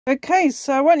Okay,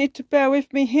 so I want you to bear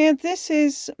with me here. This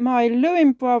is my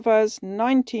Lewin Brothers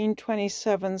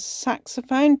 1927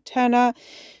 saxophone tenor,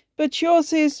 but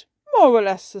yours is more or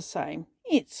less the same.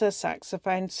 It's a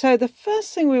saxophone. So the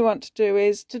first thing we want to do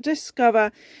is to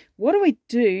discover what do we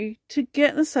do to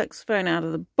get the saxophone out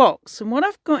of the box. And what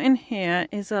I've got in here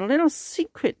is a little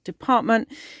secret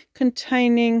department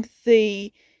containing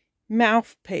the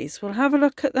mouthpiece. We'll have a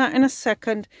look at that in a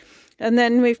second. And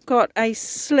then we've got a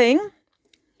sling.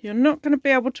 You're not going to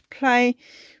be able to play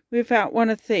without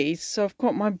one of these. So I've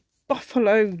got my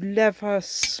buffalo leather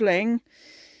sling.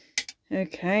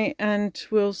 Okay, and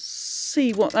we'll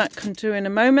see what that can do in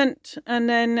a moment. And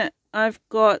then I've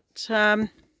got I've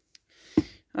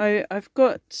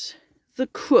got the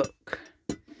crook.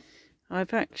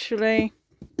 I've actually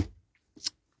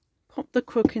popped the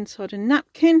crook inside a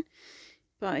napkin,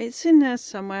 but it's in there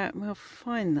somewhere and we'll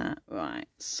find that. Right,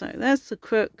 so there's the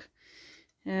crook,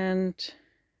 and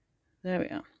there we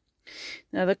are.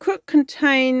 Now the crook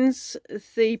contains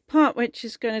the part which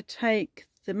is going to take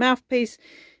the mouthpiece,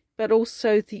 but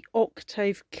also the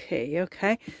octave key.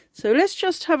 Okay, so let's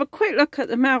just have a quick look at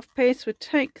the mouthpiece. We'll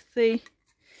take this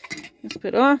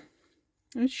bit off.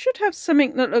 It should have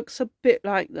something that looks a bit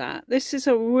like that. This is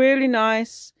a really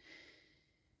nice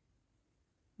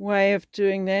way of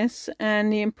doing this,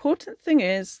 and the important thing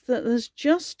is that there's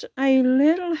just a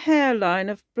little hairline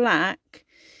of black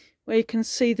where you can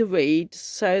see the reed.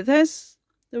 So there's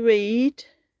the reed.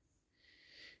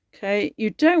 Okay,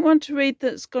 you don't want a reed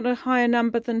that's got a higher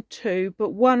number than 2, but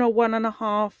 1 or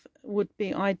 1.5 would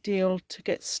be ideal to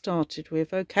get started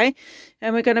with. Okay,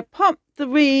 and we're going to pop the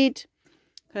reed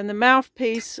and the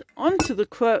mouthpiece onto the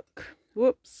crook.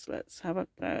 Whoops, let's have a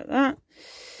go at that.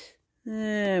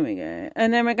 There we go.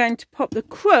 And then we're going to pop the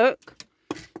crook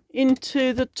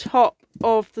into the top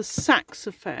of the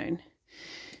saxophone.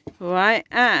 All right,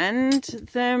 and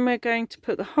then we're going to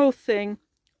put the whole thing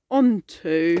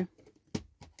onto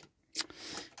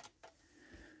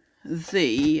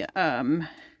the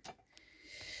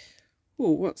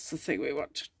what's the thing we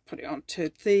want to put it onto?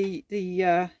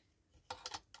 The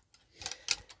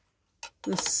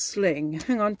sling.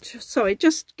 Hang on, sorry,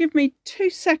 just give me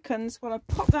 2 seconds while I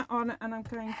pop that on, and I'm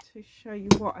going to show you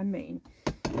what I mean.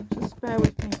 Just bear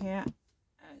with me here.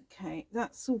 Okay,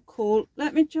 that's all cool.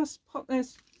 Let me just pop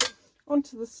this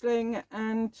onto the sling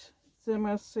and then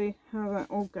we'll see how that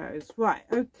all goes. Right,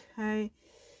 okay.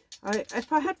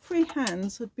 If I had free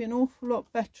hands, I'd be an awful lot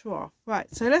better off. Right,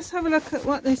 so let's have a look at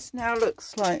what this now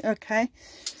looks like. Okay.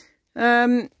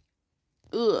 Here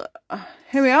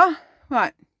we are.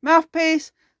 Right,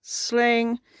 mouthpiece,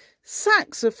 sling,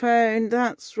 saxophone,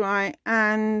 that's right,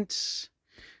 and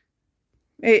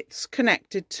it's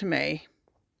connected to me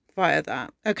via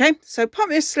that. Okay, so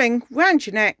pop your sling round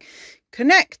your neck,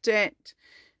 connect it,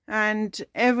 and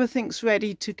everything's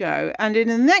ready to go. And in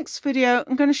the next video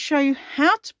I'm going to show you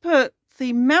how to put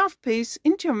the mouthpiece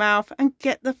into your mouth and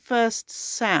get the first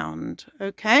sound.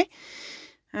 Okay,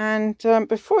 and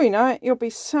before you know it, you'll be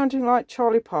sounding like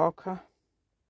Charlie Parker.